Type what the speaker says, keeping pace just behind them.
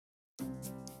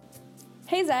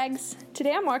Hey Zags!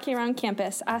 Today I'm walking around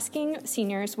campus asking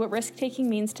seniors what risk-taking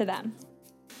means to them.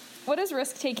 What does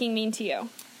risk-taking mean to you?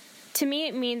 To me,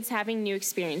 it means having new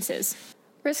experiences.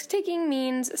 Risk-taking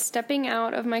means stepping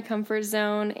out of my comfort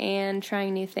zone and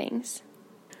trying new things.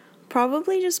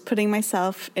 Probably just putting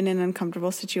myself in an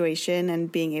uncomfortable situation and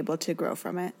being able to grow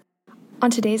from it. On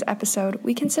today's episode,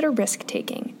 we consider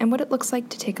risk-taking and what it looks like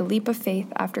to take a leap of faith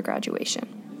after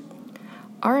graduation.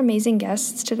 Our amazing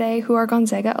guests today, who are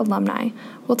Gonzaga alumni,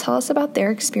 will tell us about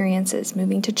their experiences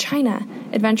moving to China,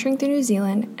 adventuring through New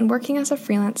Zealand, and working as a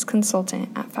freelance consultant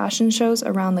at fashion shows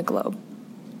around the globe.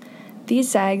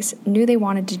 These Zags knew they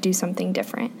wanted to do something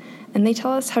different, and they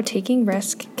tell us how taking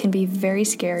risk can be very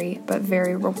scary but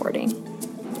very rewarding.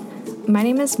 My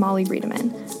name is Molly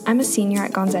Riedemann. I'm a senior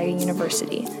at Gonzaga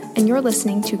University, and you're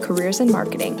listening to Careers in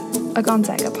Marketing, a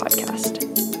Gonzaga podcast.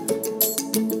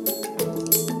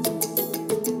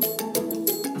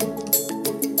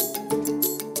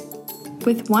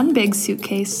 With one big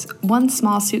suitcase, one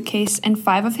small suitcase, and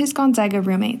 5 of his Gonzaga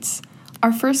roommates,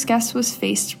 our first guest was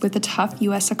faced with a tough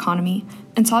U.S. economy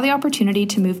and saw the opportunity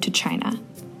to move to China.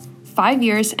 5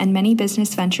 years and many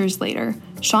business ventures later,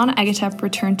 Sean Agatep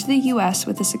returned to the U.S.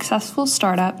 with a successful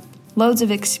startup, loads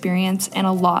of experience, and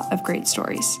a lot of great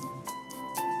stories.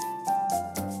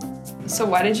 So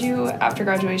why did you, after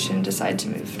graduation, decide to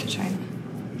move to China?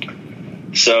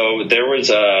 So there was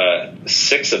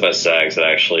 6 of us Zags that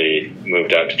actually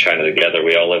moved out to China together.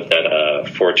 We all lived at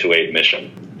 428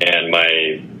 Mission. And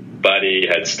my buddy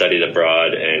had studied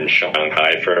abroad in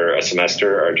Shanghai for a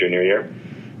semester our junior year.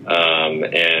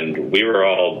 And we were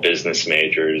all business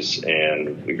majors,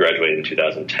 and we graduated in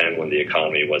 2010 when the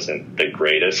economy wasn't the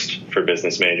greatest for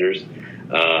business majors.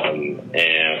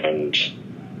 And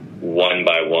one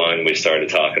by one, we started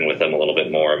talking with them a little bit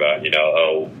more about,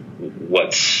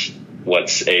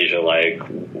 what's Asia like?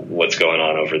 What's going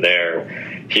on over there?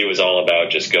 He was all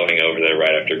about just going over there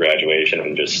right after graduation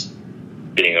and just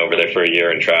being over there for a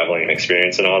year and traveling and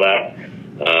experience and all that.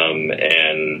 And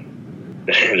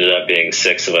it ended up being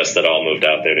 6 of us that all moved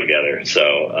out there together.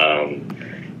 So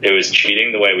it was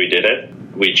cheating the way we did it.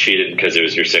 We cheated because it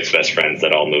was your 6 best friends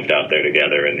that all moved out there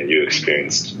together, and you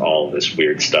experienced all this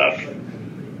weird stuff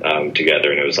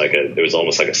together. And it was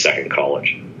almost like a second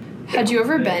college. Had you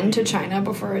ever been to China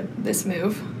before this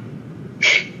move?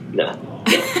 No.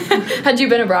 Had you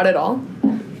been abroad at all?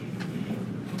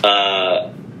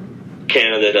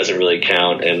 Canada doesn't really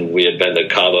count, and we had been to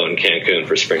Cabo and Cancun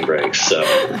for spring break, so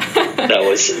that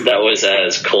was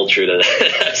as cultured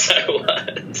as I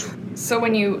was. So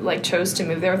when you chose to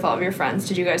move there with all of your friends,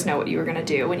 did you guys know what you were going to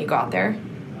do when you got there?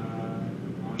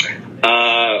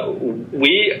 A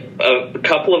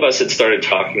couple of us had started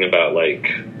talking about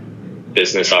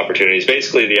business opportunities.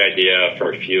 Basically, the idea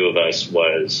for a few of us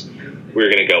was we were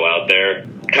going to go out there,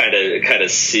 kind of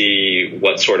see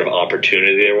what sort of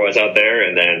opportunity there was out there,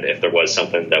 and then if there was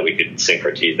something that we could sink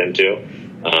our teeth into,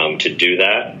 to do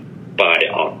that. By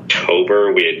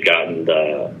October, we had gotten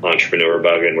the entrepreneur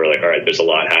bug, and we're like, all right, there's a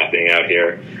lot happening out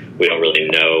here. We don't really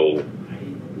know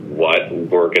what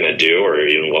we're going to do or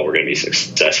even what we're going to be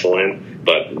successful in,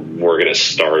 but we're going to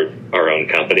start our own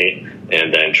company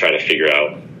and then try to figure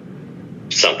out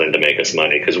something to make us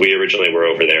money, because we originally were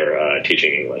over there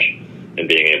teaching English and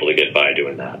being able to get by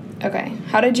doing that. Okay.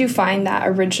 How did you find that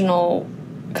original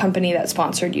company that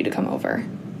sponsored you to come over?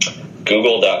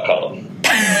 Google.com.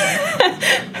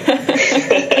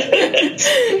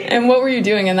 And what were you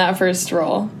doing in that first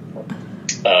role?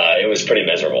 It was pretty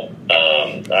miserable.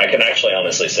 I can actually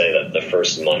honestly say that the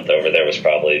first month over there was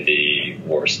probably the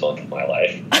worst month of my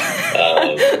life.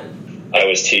 I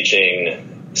was teaching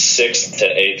 6th to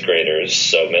 8th graders,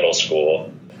 so middle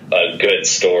school. A good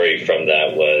story from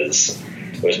that was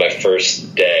it was my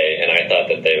first day, and I thought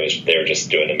that they were just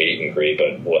doing a meet and greet,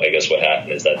 but I guess what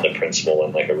happened is that the principal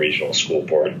and a regional school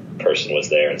board person was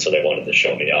there, and so they wanted to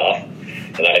show me off.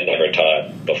 And I had never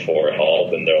taught before at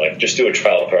all, and they're like, just do a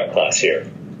trial class here.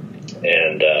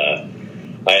 And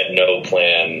I had no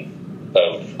plan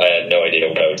I had no idea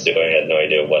what I was doing. I had no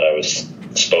idea what I was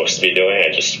supposed to be doing.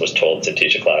 I just was told to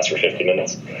teach a class for 50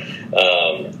 minutes.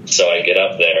 So I get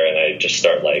up there and I just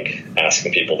start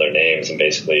asking people their names and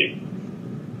basically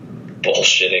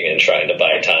bullshitting and trying to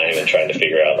buy time and trying to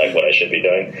figure out what I should be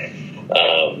doing.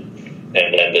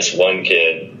 And then this one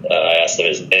kid, I asked him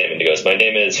his name, and he goes, "My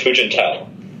name is Hu Jintao."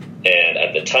 And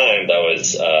at the time, that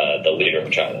was the leader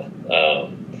of China.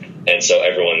 And so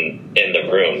everyone in the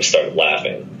room started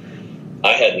laughing.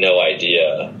 I had no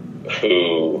idea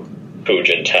who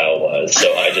Jintao was,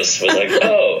 so I just was like,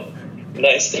 "Oh,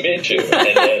 nice to meet you." And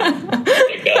then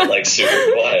it got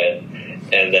super quiet.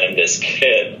 And then this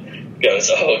kid goes,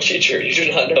 "Oh, teacher, you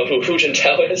do not know who Hu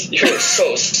Jintao is? You're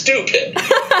so stupid."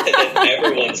 And then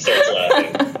everyone starts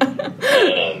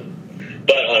laughing.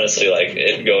 But honestly, like,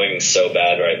 it going so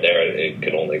bad right there, it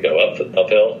could only go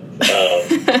uphill.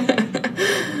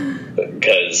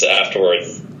 Because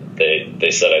afterwards,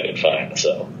 they said I did fine,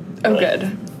 so. Oh,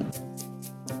 good.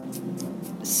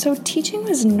 So teaching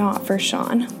was not for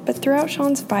Sean, but throughout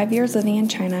Sean's 5 years living in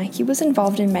China, he was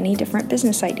involved in many different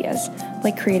business ideas,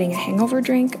 like creating a hangover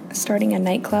drink, starting a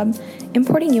nightclub,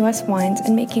 importing U.S. wines,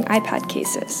 and making iPad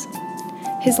cases.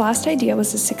 His last idea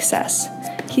was a success.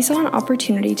 He saw an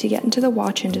opportunity to get into the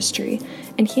watch industry,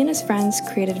 and he and his friends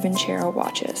created Vincero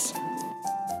watches.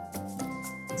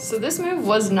 So this move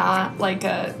was not like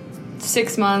a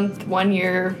 6-month, 1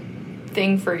 year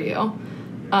thing for you.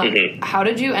 How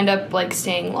did you end up like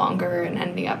staying longer and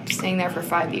ending up staying there for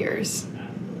 5 years?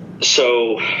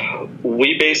 So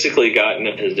we basically got in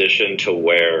a position to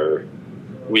where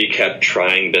we kept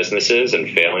trying businesses and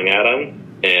failing at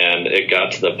them. And it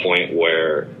got to the point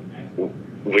where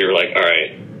we were like, all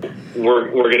right, we're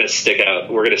going to stick it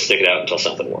out until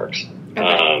something works.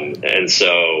 Okay. And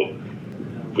so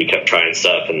we kept trying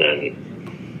stuff and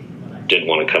then didn't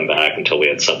want to come back until we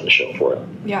had something to show for it.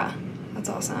 Yeah, that's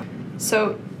awesome.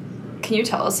 So can you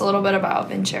tell us a little bit about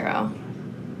Vincero?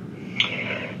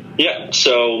 Yeah,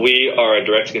 so we are a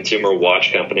direct-to-consumer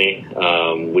watch company.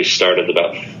 We started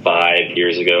about 5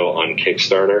 years ago on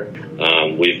Kickstarter.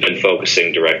 We've been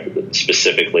focusing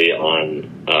specifically on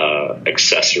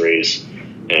accessories,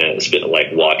 and it's been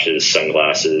like watches,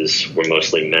 sunglasses. We're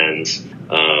mostly men's.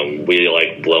 We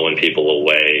like blowing people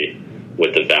away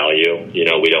with the value. You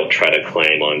know, we don't try to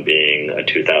claim on being a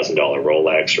 $2,000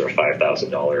 Rolex or a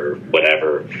 $5,000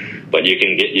 whatever, but you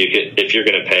can if you're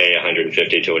going to pay $150,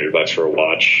 $200 for a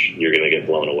watch, you're going to get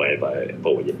blown away by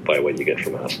what you get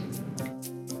from us.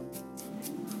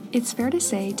 It's fair to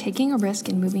say taking a risk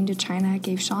in moving to China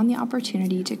gave Sean the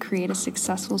opportunity to create a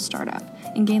successful startup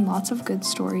and gain lots of good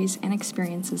stories and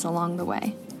experiences along the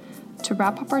way. To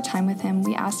wrap up our time with him,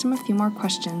 we asked him a few more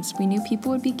questions we knew people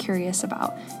would be curious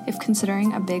about if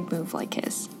considering a big move like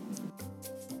his.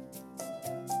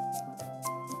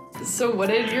 So what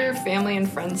did your family and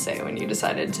friends say when you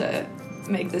decided to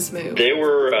make this move? They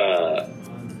were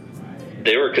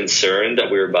concerned that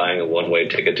we were buying a one-way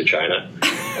ticket to China.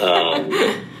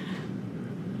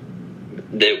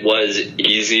 It was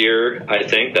easier, I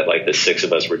think, that like the 6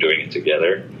 of us were doing it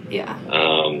together. Yeah.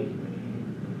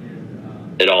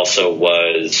 It also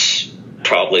was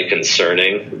probably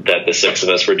concerning that the 6 of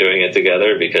us were doing it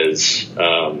together because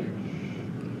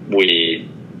we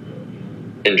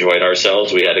enjoyed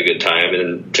ourselves. We had a good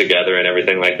time together and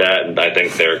everything like that. And I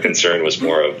think their concern was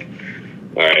more of,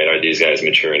 all right, are these guys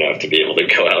mature enough to be able to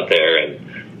go out there and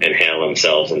handle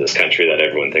themselves in this country that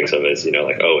everyone thinks of as, you know,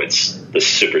 like, oh, it's the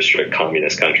super strict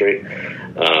communist country,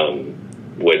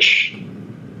 which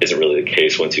isn't really the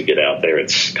case once you get out there.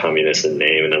 It's communist in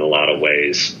name, and in a lot of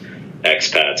ways,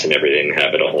 expats and everything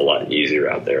have it a whole lot easier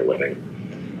out there living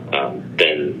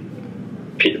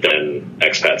than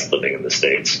expats living in the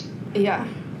States. Yeah.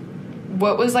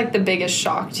 What was like the biggest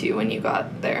shock to you when you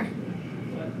got there?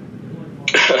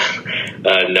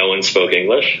 No one spoke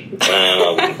English.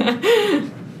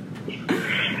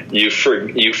 You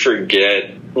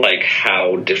forget like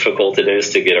how difficult it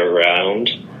is to get around.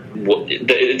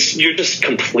 You're just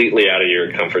completely out of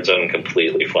your comfort zone,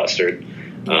 completely flustered,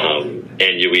 and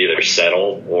you either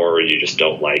settle or you just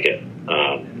don't like it.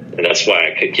 And that's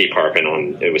why I could keep harping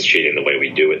on it was cheating the way we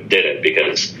did it,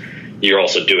 because you're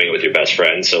also doing it with your best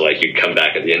friend. So like you come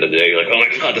back at the end of the day, you're like, oh my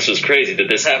God, this was crazy. Did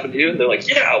this happen to you? And they're like,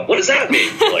 yeah, what does that mean?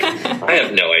 You're like, I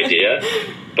have no idea.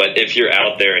 But if you're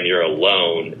out there and you're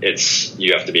alone,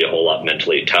 you have to be a whole lot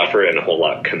mentally tougher and a whole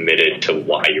lot committed to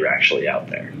why you're actually out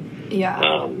there.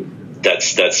 Yeah.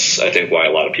 That's I think why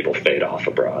a lot of people fade off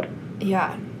abroad.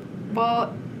 Yeah. Well,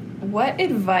 what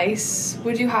advice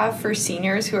would you have for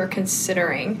seniors who are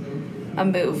considering a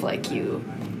move like you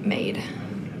made?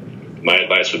 My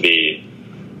advice would be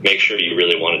make sure you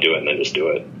really want to do it and then just do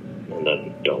it, and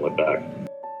then don't look back.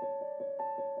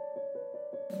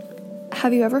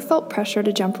 Have you ever felt pressure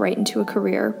to jump right into a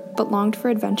career, but longed for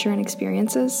adventure and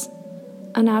experiences?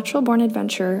 A natural-born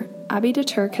adventurer, Abby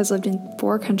DeTurk has lived in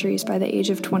 4 countries by the age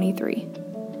of 23.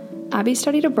 Abby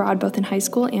studied abroad both in high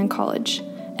school and college,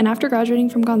 and after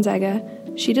graduating from Gonzaga,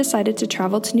 she decided to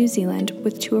travel to New Zealand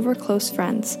with 2 of her close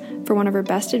friends for one of her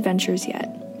best adventures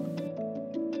yet.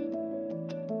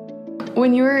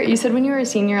 You said when you were a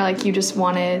senior, like you just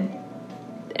wanted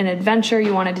an adventure,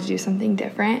 you wanted to do something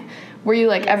different. Were you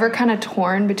like ever kind of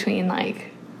torn between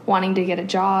like wanting to get a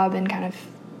job and kind of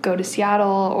go to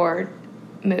Seattle or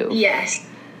move? Yes.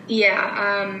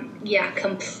 Yeah,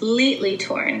 completely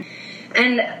torn.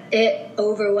 And it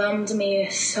overwhelmed me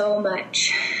so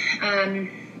much. And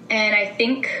I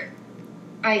think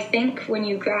when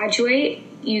you graduate,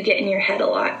 you get in your head a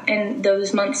lot. And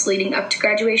those months leading up to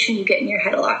graduation, you get in your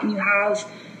head a lot. And you have,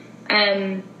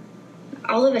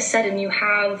 all of a sudden, you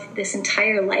have this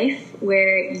entire life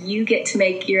where you get to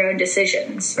make your own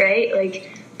decisions, right?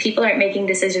 Like, people aren't making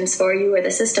decisions for you, or the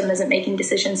system isn't making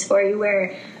decisions for you,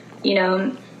 where, you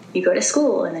know, you go to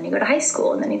school, and then you go to high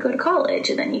school, and then you go to college,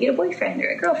 and then you get a boyfriend or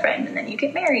a girlfriend, and then you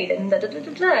get married, and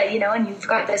you know, and you've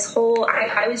got this whole,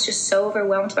 I was just so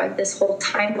overwhelmed by this whole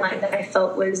timeline that I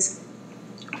felt was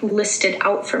listed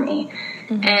out for me.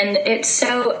 Mm-hmm. And it's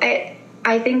so,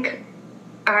 I think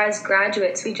as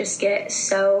graduates, we just get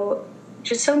so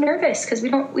nervous because we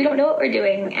don't know what we're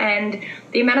doing. And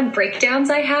the amount of breakdowns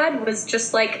I had was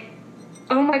just like,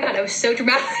 oh my God, I was so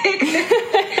dramatic.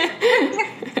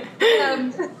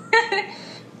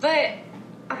 But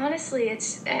honestly,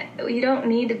 it's, you don't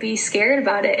need to be scared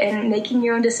about it, and making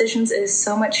your own decisions is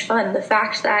so much fun. The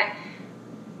fact that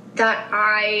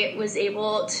I was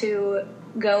able to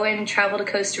go and travel to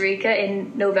Costa Rica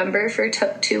in November for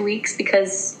 2 weeks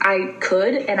because I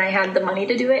could, and I had the money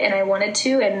to do it, and I wanted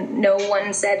to, and no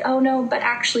one said, oh no, but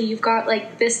actually you've got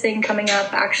like this thing coming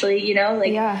up, actually, you know,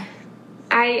 like,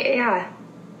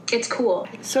 it's cool.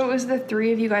 So it was the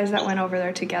three of you guys that went over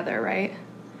there together, right?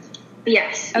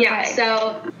 Yes. Okay. Yeah.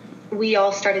 So we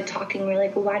all started talking. We're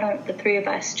like, well, why don't the three of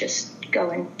us just go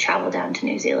and travel down to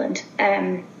New Zealand?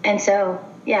 And so,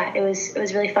 yeah, it was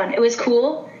really fun. It was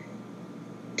cool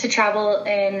to travel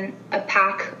in a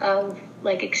pack of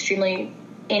like extremely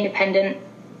independent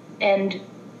and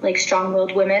like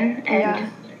strong-willed women.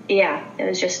 And it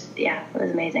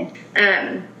was amazing.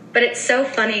 But it's so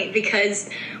funny because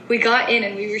we got in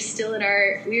and we were still in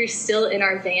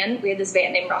our van. We had this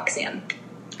van named Roxanne,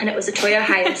 and it was a Toyota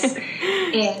Hiace.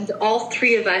 And all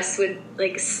three of us would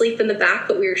like sleep in the back,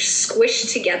 but we were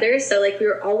squished together. So like we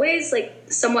were always like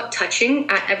somewhat touching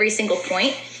at every single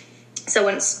point. So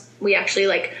once we actually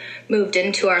like moved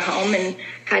into our home and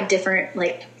had different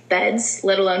like beds,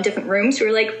 let alone different rooms, we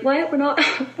were like, what? We're not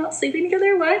sleeping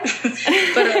together? What?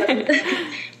 But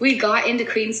we got into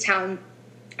Queenstown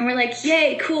and we're like,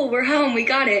 yay, cool, we're home, we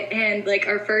got it. And like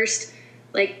our first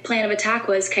like plan of attack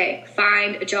was, okay,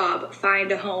 find a job,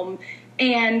 find a home.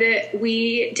 And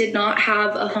we did not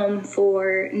have a home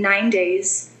for 9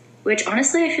 days, which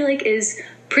honestly I feel like is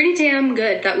pretty damn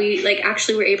good that we like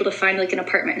actually were able to find like an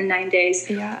apartment in 9 days.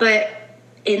 Yeah. But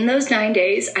in those 9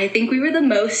 days, I think we were the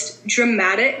most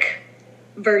dramatic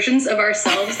versions of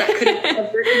ourselves that could have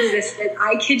ever existed.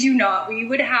 I kid you not. We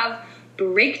would have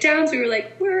breakdowns. We were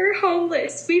like, we're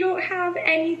homeless. We don't have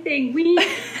anything.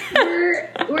 We're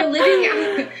living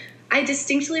out. I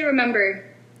distinctly remember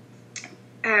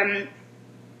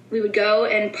we would go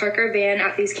and park our van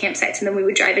at these campsites, and then we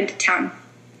would drive into town.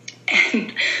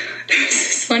 And there was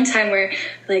this one time where,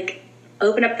 like,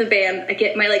 open up the van, I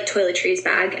get my, like, toiletries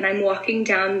bag, and I'm walking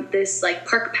down this, like,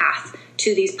 park path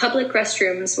to these public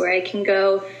restrooms where I can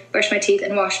go brush my teeth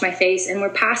and wash my face. And we're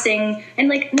passing, and,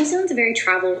 like, New Zealand's a very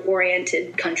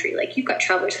travel-oriented country. Like, you've got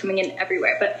travelers coming in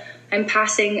everywhere. But I'm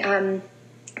passing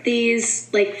these,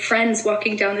 like, friends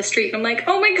walking down the street, and I'm like,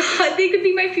 oh, my God, they could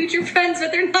be my future friends,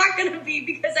 but they're not going to be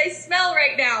because I smell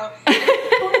right now.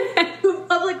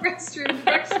 Public restroom,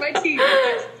 brush my teeth.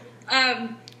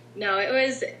 No, it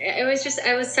was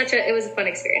a fun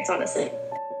experience, honestly.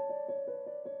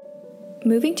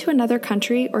 Moving to another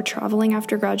country or traveling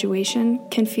after graduation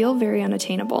can feel very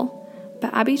unattainable,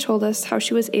 but Abby told us how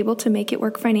she was able to make it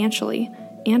work financially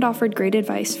and offered great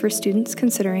advice for students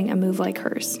considering a move like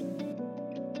hers.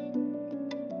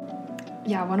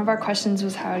 Yeah, one of our questions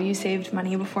was how you saved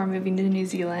money before moving to New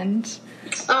Zealand.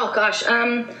 Oh, gosh.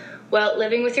 Well,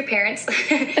 living with your parents,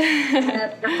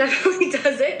 that definitely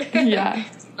does it. Yeah.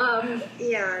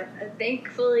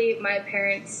 Thankfully, my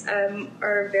parents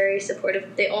are very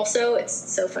supportive. They also, it's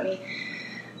so funny,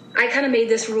 I kind of made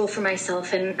this rule for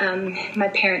myself, and my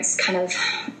parents kind of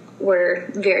were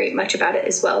very much about it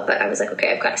as well. But I was like,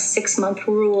 okay, I've got a 6-month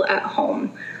rule at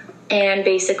home. And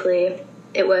basically,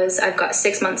 it was, I've got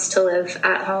 6 months to live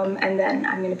at home, and then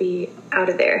I'm going to be out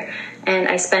of there. And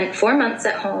I spent 4 months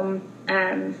at home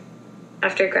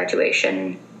after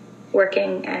graduation,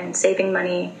 working and saving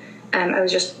money. I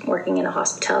was just working in a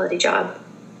hospitality job.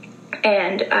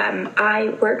 And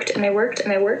I worked and I worked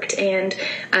and I worked, and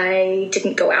I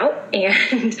didn't go out,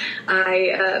 and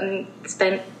I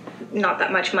spent not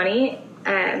that much money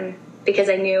because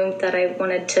I knew that I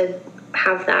wanted to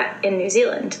have that in New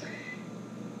Zealand.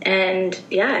 And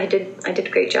yeah, I did a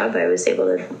great job. I was able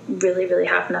to really, really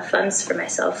have enough funds for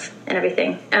myself and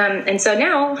everything. And so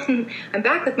now I'm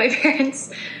back with my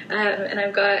parents, and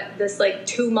I've got this like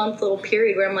 2-month little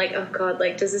period where I'm like, oh God,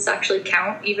 like, does this actually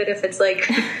count? Even if it's like,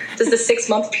 does the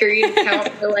 6-month period count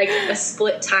for like a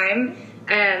split time?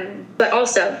 But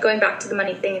also going back to the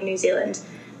money thing in New Zealand,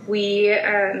 we,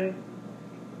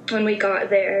 when we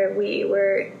got there, we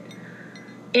were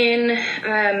in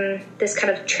this kind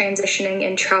of transitioning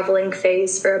and traveling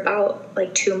phase for about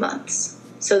like 2 months.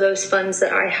 So those funds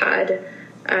that I had,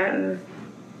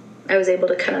 I was able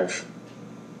to kind of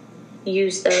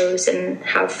use those and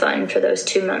have fun for those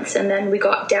 2 months. And then we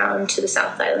got down to the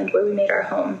South Island where we made our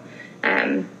home.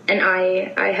 And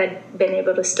I had been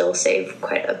able to still save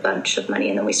quite a bunch of money,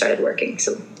 and then we started working.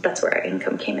 So that's where our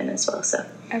income came in as well. So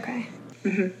okay.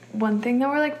 Mm-hmm. One thing that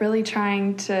we're like really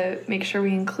trying to make sure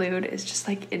we include is just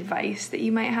like advice that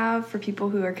you might have for people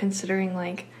who are considering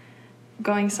like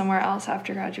going somewhere else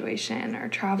after graduation or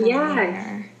traveling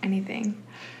or anything.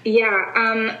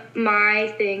 Yeah.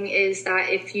 My thing is that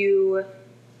if you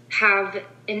have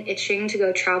an itching to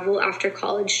go travel after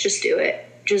college, just do it.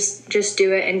 Just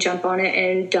do it and jump on it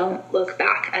and don't look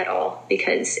back at all,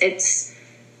 because it's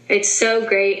so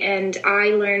great. And I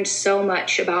learned so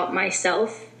much about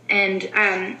myself. And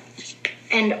I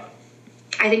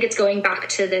think it's going back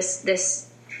to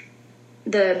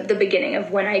the beginning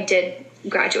of when I did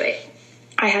graduate.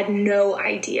 I had no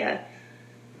idea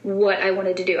what I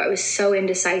wanted to do. I was so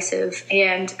indecisive,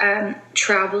 and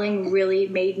traveling really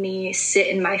made me sit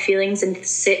in my feelings and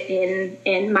sit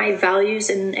in my values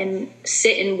and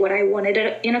sit in what I wanted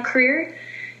in a career.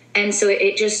 And so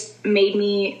it just made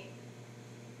me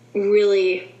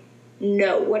really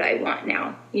know what I want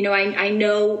now. You know, I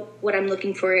know what I'm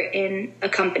looking for in a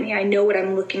company. I know what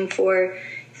I'm looking for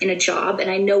in a job, and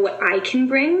I know what I can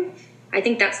bring. I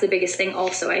think that's the biggest thing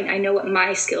also. I know what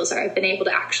my skills are. I've been able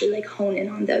to actually like hone in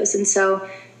on those. And so,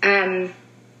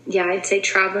 I'd say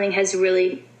traveling has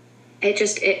really,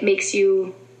 it makes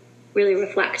you really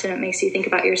reflect, and it makes you think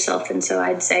about yourself. And so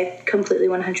I'd say completely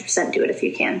 100% do it if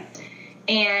you can.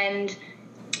 And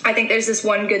I think there's this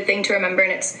one good thing to remember,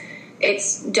 and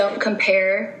it's don't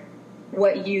compare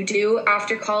what you do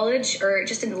after college or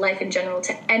just in life in general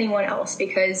to anyone else,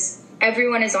 because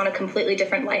everyone is on a completely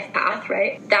different life path,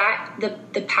 right? That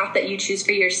the path that you choose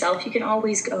for yourself, you can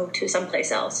always go to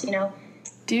someplace else, you know?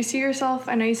 Do you see yourself,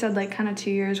 I know you said like kind of 2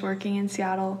 years working in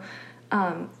Seattle,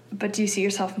 but do you see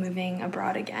yourself moving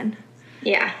abroad again?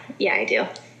 Yeah, I do.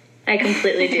 I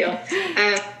completely do.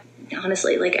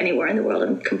 Honestly, like anywhere in the world,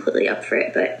 I'm completely up for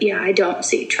it. But yeah, I don't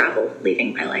see travel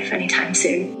leaving my life anytime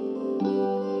soon.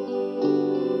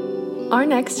 Our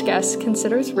next guest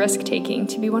considers risk-taking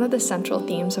to be one of the central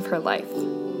themes of her life.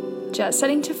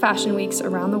 Jet-setting to fashion weeks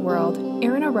around the world,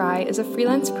 Erin Arai is a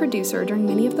freelance producer during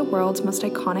many of the world's most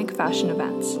iconic fashion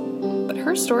events. But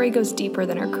her story goes deeper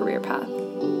than her career path.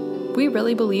 We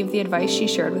really believe the advice she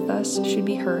shared with us should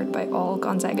be heard by all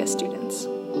Gonzaga students.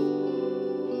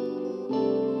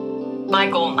 My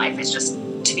goal in life is just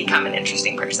to become an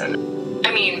interesting person.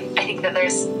 I mean, I think that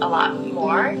there's a lot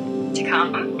more to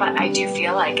come, but I do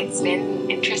feel like it's been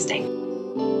interesting.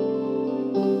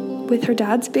 With her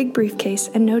dad's big briefcase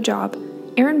and no job,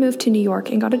 Erin moved to New York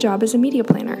and got a job as a media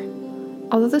planner.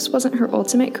 Although this wasn't her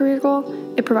ultimate career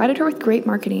goal, it provided her with great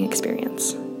marketing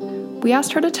experience. We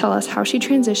asked her to tell us how she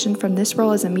transitioned from this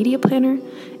role as a media planner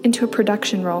into a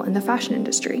production role in the fashion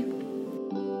industry.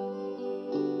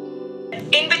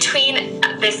 In between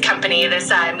this company, this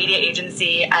media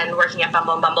agency, and working at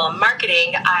Bumble & Bumble in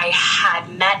marketing, I had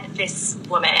met this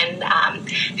woman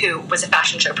who was a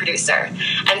fashion show producer.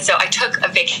 And so I took a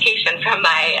vacation from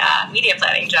my media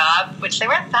planning job, which they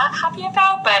weren't that happy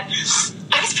about, but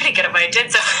I was pretty good at what I did.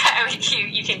 So I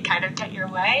mean, you can kind of get your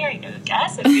way, I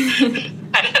guess, if you're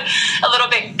kind of a little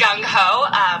bit gung-ho.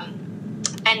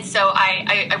 And so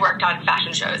I worked on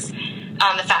fashion shows.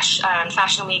 The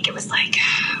Fashion Week, it was like,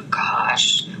 oh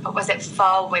gosh, what was it,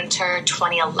 fall, winter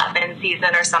 2011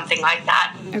 season or something like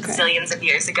that, zillions of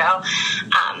years ago,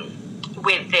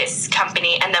 with this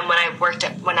company. And then when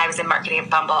I was in marketing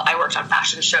at Bumble, I worked on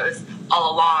fashion shows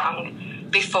all along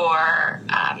before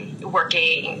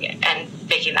working and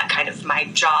making that kind of my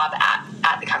job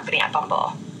at the company at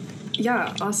Bumble.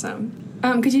 Yeah, awesome.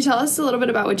 Could you tell us a little bit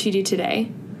about what you do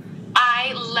today?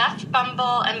 I left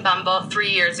Bumble & Bumble 3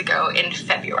 years ago in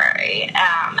February, and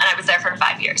I was there for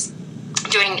 5 years,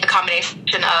 doing a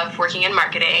combination of working in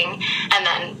marketing and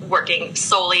then working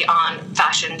solely on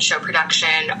fashion show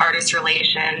production, artist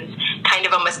relations, kind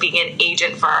of almost being an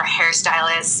agent for our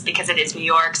hairstylists, because it is New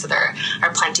York, so there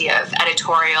are plenty of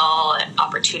editorial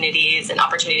opportunities and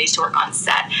opportunities to work on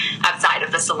set outside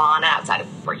of the salon, outside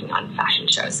of working on fashion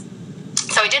shows.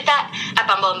 So I did that at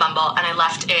Bumble and Bumble, and I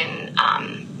left in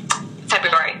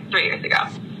February 3 years ago.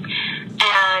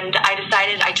 And I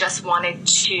decided I just wanted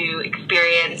to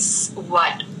experience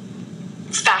what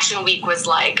Fashion Week was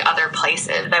like other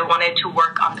places. I wanted to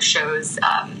work on the shows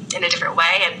in a different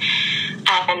way,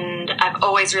 and I've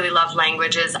always really loved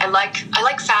languages. I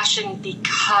like fashion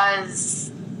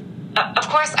because, of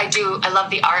course, I love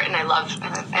the art, and I love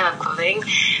clothing,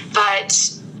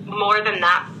 but more than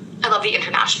that, I love the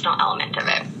international element of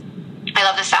it. I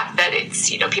love the fact that it's,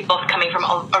 people coming from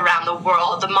all around the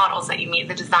world, the models that you meet,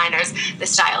 the designers, the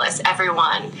stylists,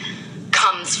 everyone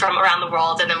comes from around the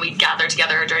world, and then we gather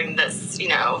together during this,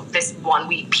 this 1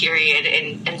 week period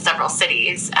in several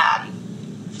cities, and,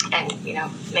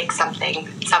 make something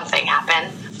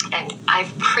happen. And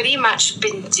I've pretty much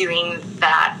been doing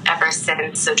that ever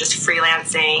since. So just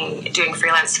freelancing, doing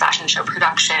freelance fashion show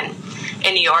production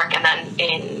in New York, and then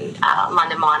in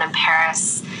London, Milan, and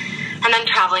Paris, and then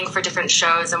traveling for different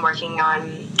shows and working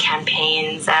on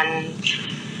campaigns and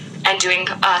doing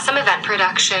some event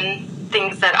production,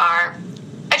 things that are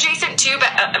adjacent to,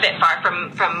 but a bit far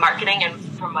from marketing and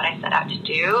from what I set out to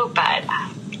do, but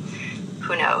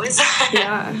who knows?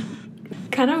 Yeah.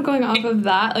 Kind of going off of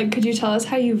that, could you tell us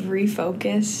how you've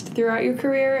refocused throughout your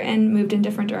career and moved in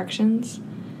different directions?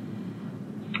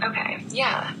 Okay,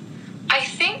 yeah. I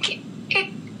think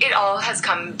it all has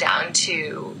come down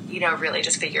to, really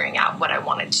just figuring out what I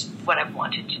wanted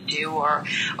to do, or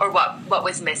what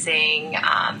was missing.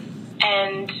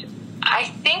 And I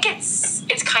think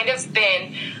it's kind of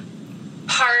been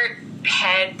part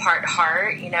head, part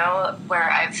heart, where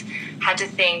I've had to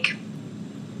think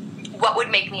what would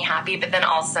make me happy, but then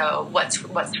also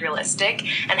what's realistic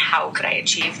and how could I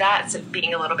achieve that. So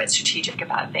being a little bit strategic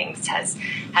about things has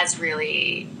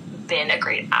really been a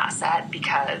great asset,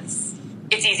 because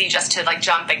it's easy just to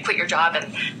jump and quit your job,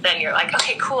 and then you're like,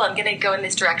 okay, cool, I'm going to go in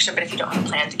this direction. But if you don't have a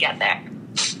plan to get there,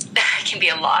 it can be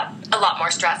a lot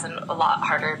more stress and a lot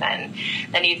harder than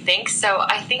you'd think. So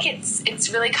I think it's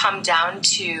really come down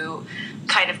to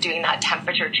kind of doing that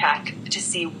temperature check to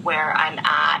see where I'm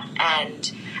at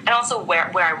and also where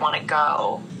I want to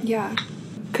go. Yeah.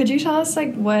 Could you tell us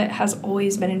what has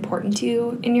always been important to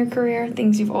you in your career,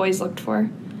 things you've always looked for?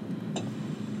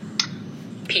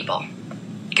 People.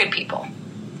 Good people.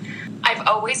 I've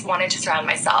always wanted to surround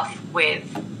myself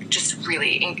with just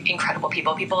really incredible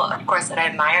people, of course, that I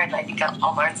admire and I think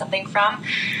I'll learn something from,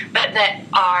 but that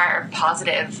are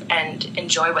positive and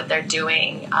enjoy what they're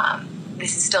doing.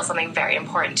 This is still something very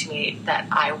important to me, that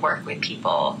I work with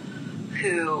people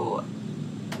who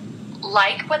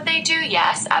like what they do,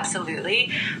 yes,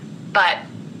 absolutely, but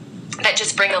that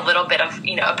just bring a little bit of,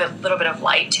 little bit of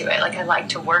light to it. I like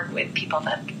to work with people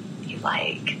that you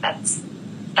like. That's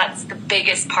the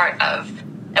biggest part of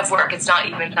work. It's not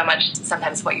even so much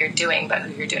sometimes what you're doing, but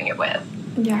who you're doing it with.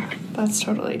 Yeah, that's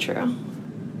totally true.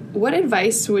 What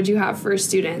advice would you have for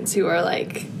students who are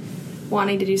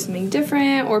wanting to do something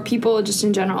different, or people just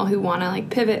in general who want to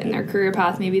pivot in their career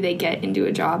path? Maybe they get into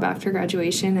a job after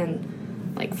graduation and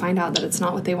find out that it's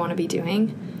not what they want to be doing.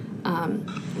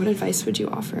 What advice would you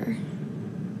offer?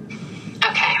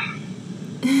 Okay.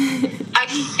 I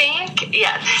think,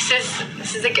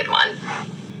 this is a good one.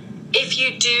 If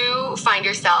you do find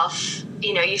yourself,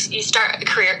 you start a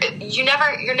career, you're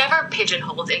never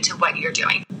pigeonholed into what you're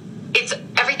doing.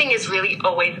 Everything is really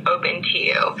always open to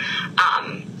you.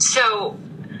 So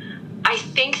I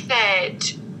think that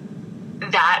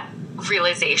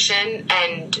realization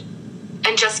and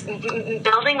just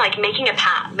building, making a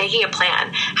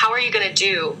plan. How are you going to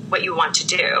do what you want to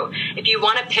do? If you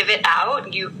want to pivot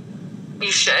out, you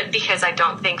should, because I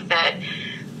don't think that,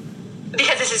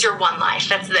 because this is your one life.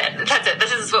 That's it.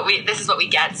 This is what we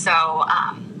get. So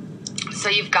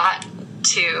you've got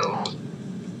to,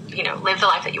 live the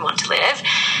life that you want to live.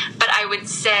 But I would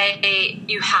say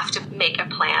you have to make a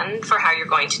plan for how you're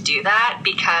going to do that,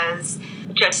 because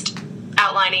just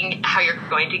outlining how you're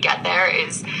going to get there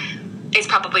is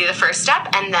probably the first step,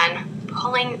 and then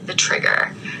pulling the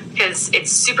trigger, because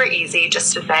it's super easy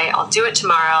just to say, I'll do it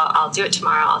tomorrow,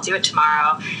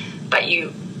 but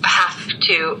you have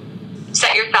to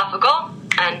set yourself a goal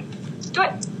and do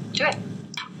it.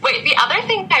 Wait, the other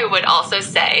thing I would also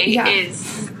say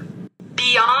is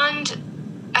beyond,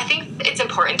 I think it's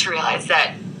important to realize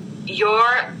that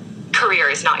your career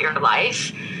is not your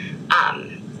life.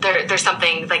 There's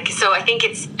something so I think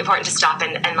it's important to stop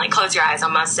and close your eyes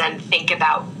almost and think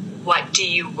about, what do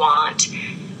you want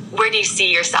where do you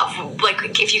see yourself?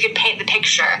 Like, if you could paint the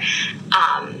picture,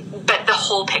 but the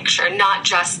whole picture, not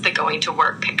just the going to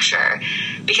work picture,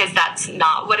 because that's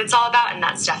not what it's all about. And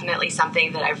that's definitely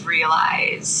something that I've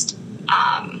realized,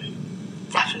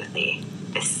 definitely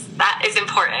that is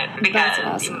important, because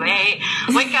awesome. You may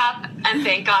wake up and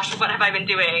think, gosh, what have I been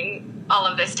doing all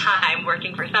of this time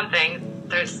working for something?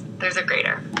 There's a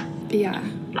greater. Yeah.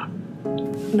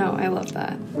 No, I love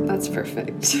that. That's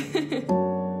perfect.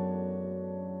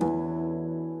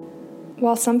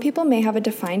 While some people may have a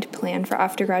defined plan for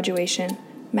after graduation,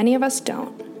 many of us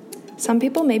don't. Some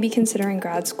people may be considering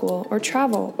grad school or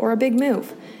travel or a big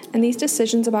move, and these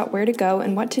decisions about where to go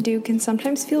and what to do can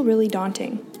sometimes feel really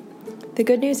daunting. The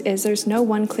good news is there's no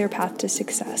one clear path to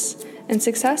success, and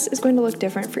success is going to look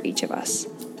different for each of us.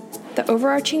 The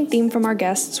overarching theme from our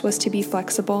guests was to be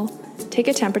flexible, take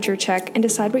a temperature check, and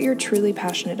decide what you're truly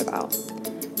passionate about.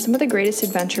 Some of the greatest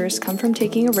adventures come from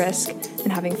taking a risk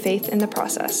and having faith in the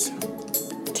process.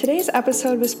 Today's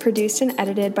episode was produced and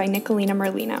edited by Nicolina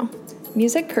Merlino.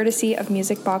 Music courtesy of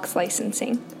Music Box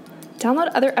Licensing.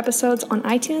 Download other episodes on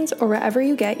iTunes or wherever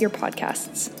you get your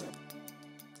podcasts.